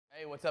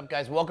Hey, what's up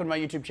guys? Welcome to my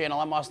YouTube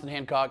channel. I'm Austin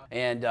Hancock,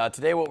 and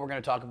today what we're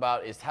going to talk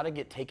about is how to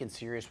get taken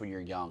serious when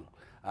you're young.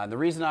 The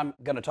reason I'm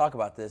going to talk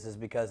about this is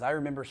because I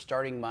remember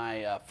starting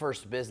my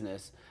first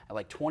business at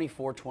like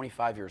 24,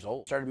 25 years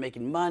old. Started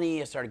making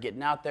money, I started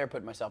getting out there,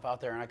 putting myself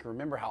out there, and I can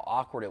remember how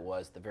awkward it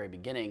was at the very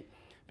beginning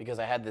because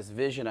I had this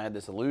vision, I had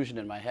this illusion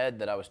in my head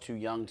that I was too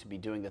young to be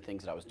doing the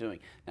things that I was doing.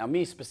 Now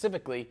me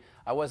specifically,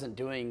 I wasn't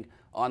doing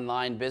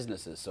online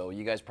businesses, so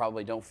you guys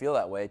probably don't feel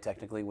that way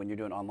technically when you're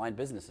doing online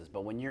businesses,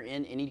 but when you're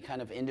in any kind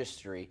of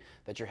industry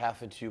that you're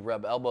having to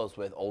rub elbows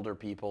with older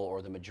people,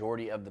 or the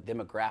majority of the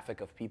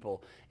demographic of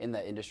people in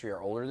that industry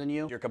are older than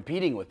you, you're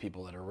competing with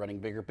people that are running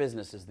bigger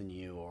businesses than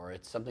you, or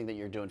it's something that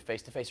you're doing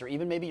face to face, or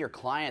even maybe your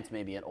clients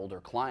may be an older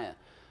client.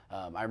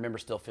 I remember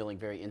still feeling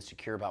very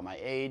insecure about my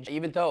age,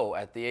 even though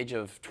at the age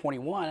of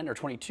 21 or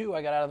 22,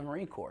 I got out of the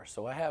Marine Corps.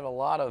 So I had a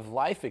lot of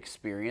life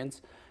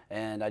experience,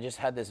 and I just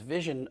had this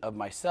vision of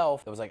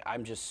myself that was like,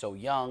 I'm just so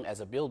young as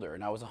a builder.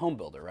 And I was a home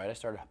builder, right? I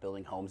started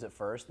building homes at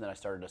first, and then I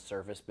started a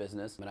service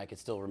business. And I could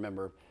still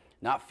remember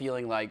not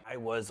feeling like I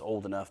was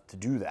old enough to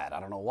do that. I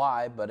don't know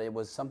why, but it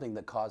was something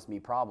that caused me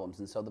problems.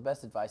 And so the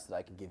best advice that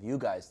I can give you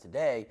guys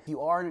today, if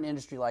you are in an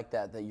industry like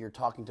that, that you're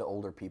talking to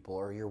older people,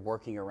 or you're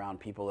working around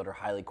people that are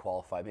highly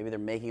qualified, maybe they're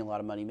making a lot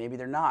of money, maybe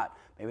they're not.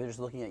 Maybe they're just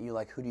looking at you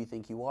like, who do you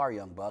think you are,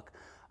 young buck?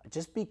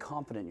 Just be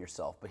confident in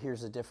yourself. But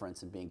here's the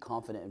difference in being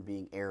confident and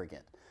being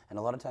arrogant. And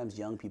a lot of times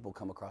young people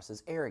come across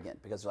as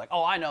arrogant because they're like,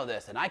 oh, I know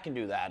this and I can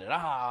do that, and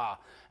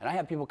And I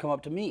have people come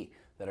up to me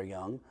that are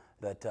young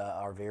that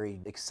are very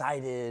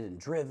excited and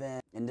driven.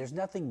 And there's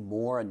nothing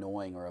more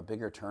annoying or a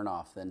bigger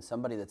turnoff than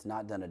somebody that's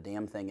not done a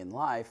damn thing in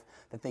life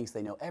that thinks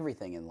they know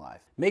everything in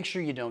life. Make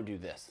sure you don't do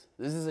this.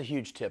 This is a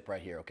huge tip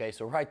right here, okay?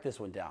 So write this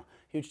one down.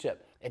 Huge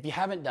tip. If you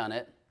haven't done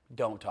it,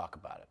 don't talk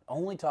about it.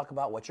 Only talk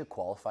about what you're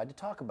qualified to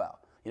talk about.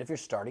 You know, if you're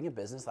starting a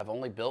business, I've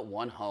only built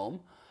one home,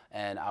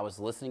 and I was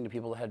listening to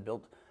people that had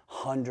built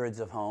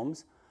hundreds of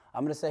homes.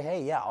 I'm going to say,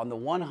 hey, yeah, on the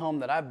one home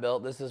that I've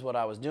built, this is what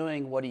I was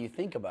doing. What do you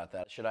think about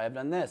that? Should I have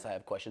done this? I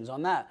have questions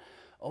on that.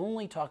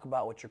 Only talk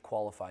about what you're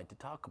qualified to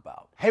talk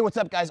about. Hey, what's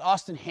up, guys?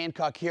 Austin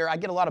Hancock here. I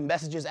get a lot of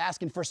messages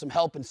asking for some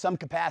help in some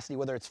capacity,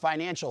 whether it's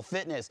financial,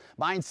 fitness,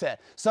 mindset,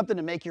 something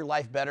to make your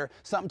life better,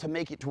 something to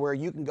make it to where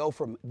you can go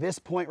from this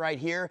point right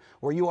here,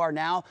 where you are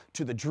now,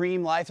 to the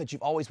dream life that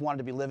you've always wanted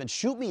to be living.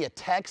 Shoot me a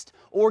text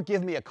or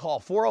give me a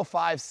call,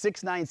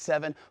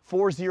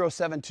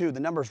 405-697-4072. The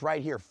number's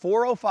right here,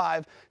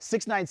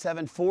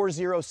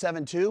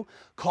 405-697-4072.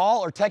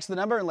 Call or text the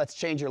number and let's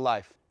change your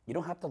life. You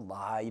don't have to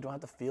lie, you don't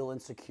have to feel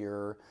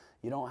insecure,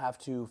 you don't have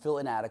to feel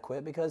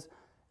inadequate, because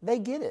they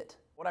get it.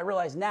 What I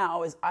realize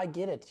now is I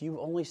get it, you've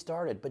only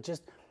started, but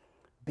just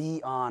be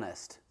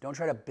honest. Don't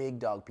try to big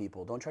dog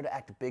people, don't try to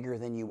act bigger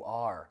than you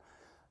are.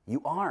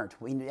 You aren't.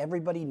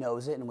 Everybody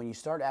knows it, and when you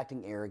start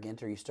acting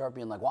arrogant, or you start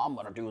being like, well, I'm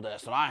gonna do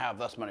this, and I have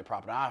this many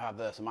property, I have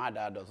this, and my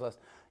dad does this,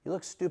 you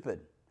look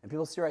stupid. And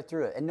people see right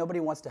through it, and nobody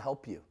wants to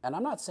help you. And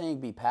I'm not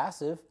saying be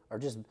passive or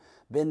just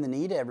bend the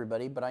knee to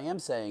everybody, but I am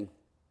saying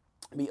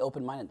be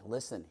open-minded,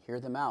 listen, hear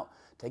them out,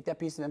 take that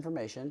piece of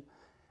information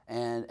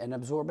and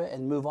absorb it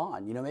and move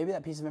on. You know, maybe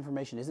that piece of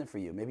information isn't for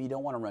you. Maybe you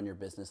don't want to run your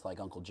business like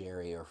Uncle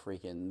Jerry or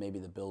freaking maybe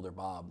the builder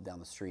Bob down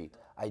the street.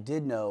 I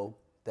did know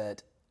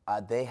that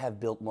they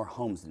have built more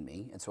homes than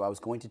me, and so I was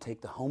going to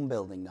take the home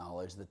building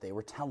knowledge that they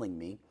were telling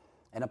me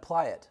and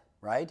apply it,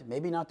 right?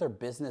 Maybe not their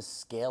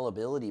business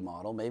scalability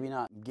model, maybe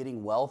not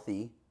getting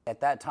wealthy.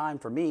 At that time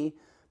for me,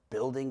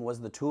 building was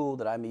the tool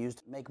that I used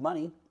to make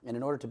money, and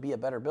in order to be a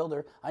better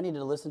builder, I needed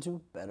to listen to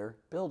better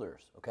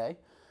builders, okay?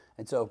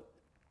 And so,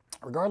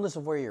 regardless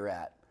of where you're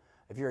at,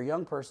 if you're a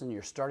young person,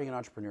 you're starting an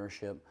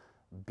entrepreneurship,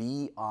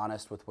 be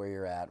honest with where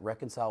you're at,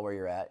 reconcile where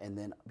you're at, and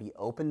then be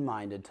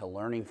open-minded to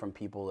learning from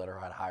people that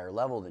are at a higher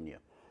level than you.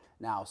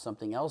 Now,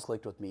 something else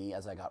clicked with me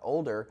as I got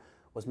older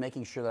was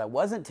making sure that I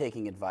wasn't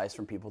taking advice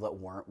from people that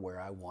weren't where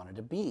I wanted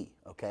to be,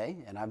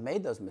 okay? And I've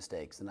made those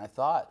mistakes, and I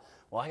thought,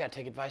 well, I gotta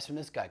take advice from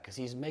this guy because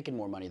he's making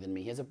more money than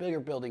me. He has a bigger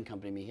building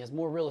company than me. He has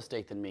more real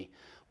estate than me,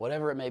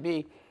 whatever it may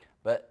be.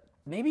 But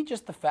maybe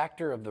just the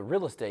factor of the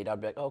real estate, I'd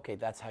be like, okay,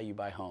 that's how you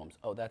buy homes.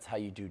 Oh, that's how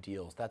you do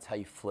deals. That's how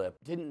you flip.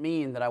 Didn't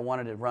mean that I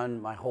wanted to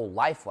run my whole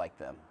life like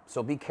them.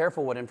 So be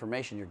careful what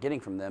information you're getting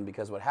from them,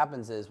 because what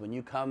happens is when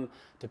you come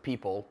to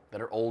people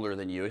that are older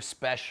than you,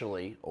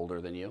 especially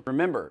older than you,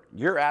 remember,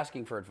 you're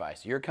asking for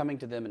advice. You're coming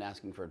to them and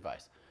asking for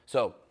advice.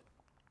 So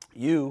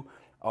you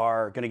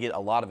are going to get a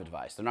lot of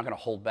advice. They're not going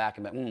to hold back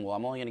and be, well,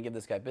 I'm only going to give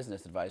this guy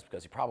business advice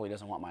because he probably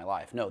doesn't want my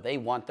life. No, they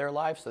want their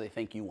life, so they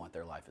think you want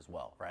their life as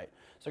well, right?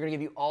 So they're going to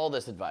give you all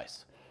this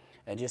advice,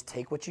 and just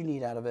take what you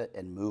need out of it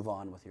and move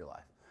on with your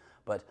life.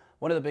 But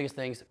one of the biggest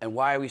things, and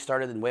why we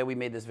started and the way we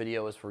made this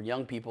video, is for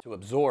young people to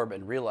absorb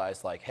and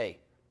realize, like, hey,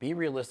 be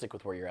realistic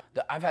with where you're at.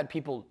 I've had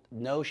people,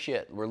 no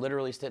shit, we're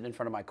literally sitting in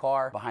front of my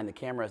car, behind the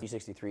camera is a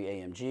 63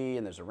 AMG,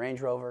 and there's a Range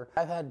Rover.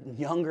 I've had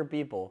younger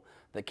people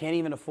that can't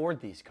even afford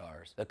these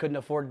cars, that couldn't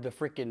afford the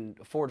freaking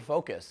Ford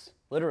Focus,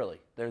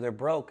 literally. They're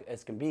broke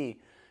as can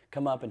be,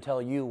 come up and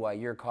tell you why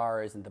your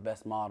car isn't the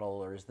best model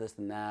or is this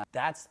and that.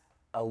 That's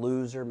a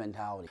loser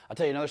mentality. I'll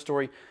tell you another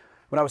story.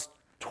 When I was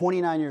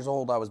 29 years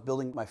old, I was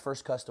building my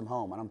first custom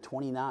home, and I'm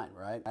 29,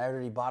 right? I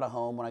already bought a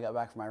home when I got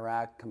back from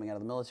Iraq, coming out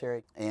of the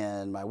military,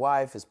 and my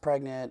wife is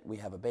pregnant. We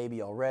have a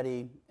baby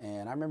already,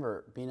 and I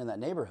remember being in that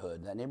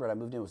neighborhood. That neighborhood I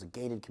moved in was a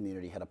gated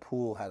community, had a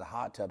pool, had a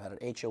hot tub, had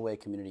an HOA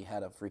community,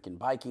 had a freaking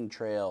biking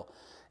trail.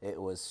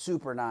 It was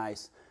super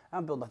nice.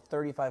 I'm building a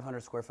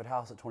 3,500 square foot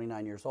house at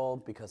 29 years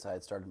old because I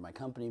had started my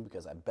company,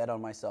 because I bet on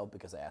myself,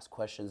 because I asked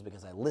questions,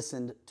 because I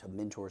listened to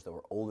mentors that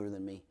were older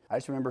than me. I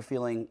just remember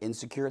feeling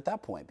insecure at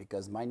that point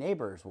because my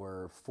neighbors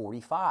were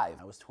 45.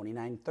 I was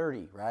 29,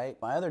 30,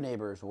 right? My other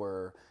neighbors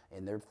were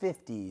in their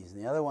 50s, and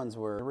the other ones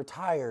were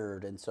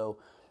retired. And so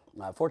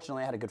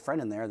fortunately, I had a good friend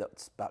in there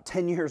that's about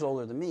 10 years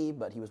older than me,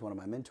 but he was one of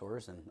my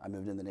mentors, and I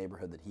moved in the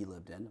neighborhood that he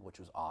lived in, which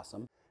was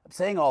awesome. I'm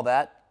saying all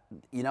that,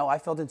 you know, I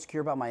felt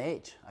insecure about my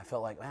age. I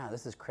felt like, man,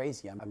 this is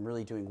crazy. I'm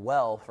really doing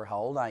well for how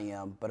old I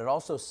am, but it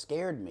also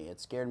scared me. It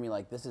scared me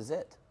like, this is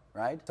it,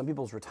 right? Some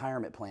people's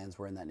retirement plans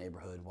were in that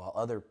neighborhood, while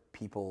other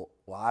people,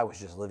 well, I was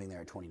just living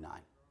there at 29,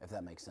 if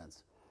that makes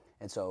sense.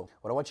 And so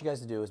what I want you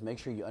guys to do is make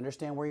sure you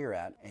understand where you're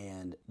at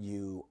and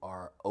you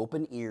are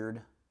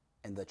open-eared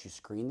and that you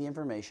screen the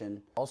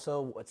information. Also,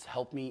 what's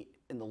helped me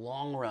in the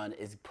long run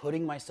is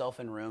putting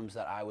myself in rooms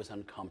that I was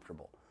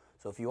uncomfortable.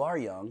 So if you are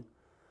young,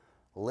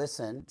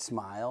 listen,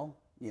 smile,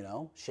 you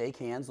know, shake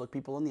hands, look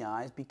people in the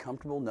eyes, be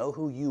comfortable, know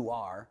who you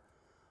are,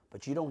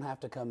 but you don't have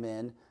to come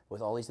in with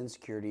all these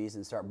insecurities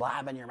and start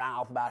blabbing your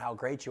mouth about how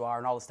great you are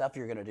and all the stuff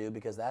you're gonna do,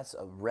 because that's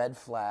a red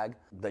flag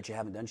that you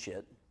haven't done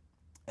shit.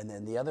 And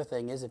then the other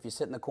thing is, if you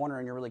sit in the corner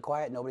and you're really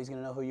quiet, nobody's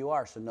gonna know who you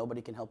are, so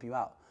nobody can help you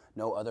out.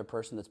 No other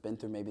person that's been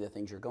through maybe the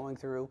things you're going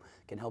through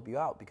can help you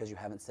out because you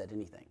haven't said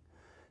anything.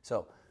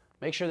 So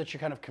make sure that you're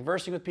kind of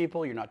conversing with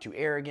people, you're not too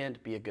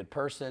arrogant, be a good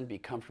person, be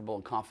comfortable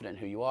and confident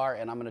in who you are.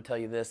 And I'm gonna tell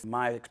you this,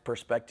 my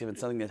perspective, and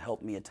something that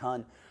helped me a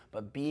ton,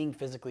 but being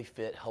physically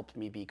fit helped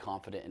me be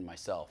confident in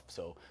myself.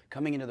 So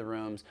coming into the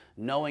rooms,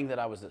 knowing that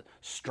I was a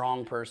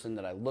strong person,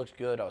 that I looked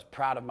good, I was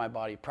proud of my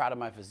body, proud of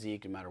my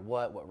physique, no matter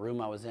what room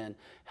I was in,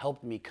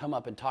 helped me come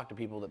up and talk to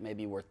people that may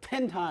be worth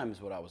 10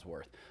 times what I was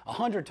worth,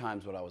 100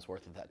 times what I was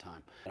worth at that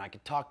time. And I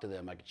could talk to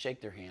them, I could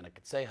shake their hand, I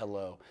could say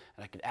hello,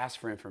 and I could ask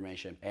for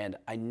information. And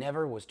I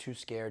never was too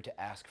scared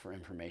to ask for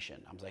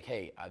information. I was like,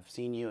 hey, I've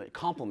seen you,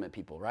 compliment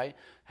people, right?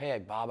 Hey,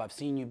 Bob, I've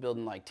seen you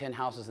building like 10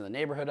 houses in the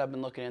neighborhood I've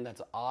been looking in.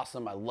 That's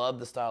awesome. I love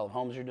the style of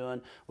homes you're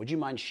doing. Would you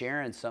mind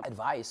sharing some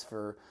advice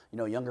for, you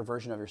know, a younger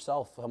version of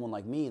yourself, someone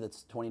like me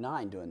that's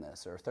 29 doing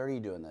this, or 30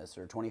 doing this,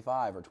 or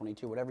 25 or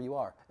 22, whatever you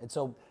are. And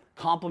so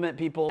compliment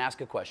people,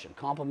 ask a question.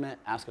 Compliment,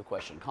 ask a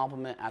question.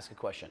 Compliment, ask a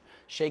question.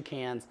 Shake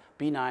hands,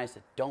 be nice,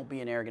 don't be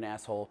an arrogant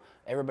asshole.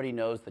 Everybody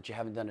knows that you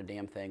haven't done a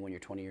damn thing when you're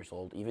 20 years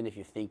old, even if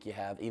you think you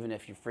have, even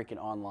if you're freaking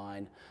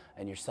online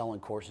and you're selling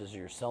courses or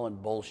you're selling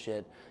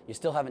bullshit, you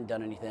still haven't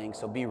done anything,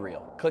 so be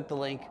real. Click the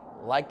link,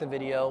 like the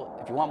video.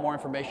 If you want more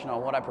information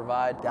on what I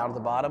provide, down at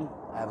the bottom,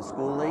 I have a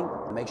school link.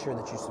 Make sure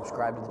that you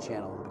subscribe to the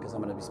channel because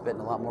I'm gonna be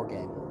spitting a lot more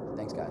game.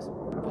 Thanks, guys.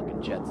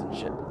 Fucking jets and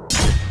shit.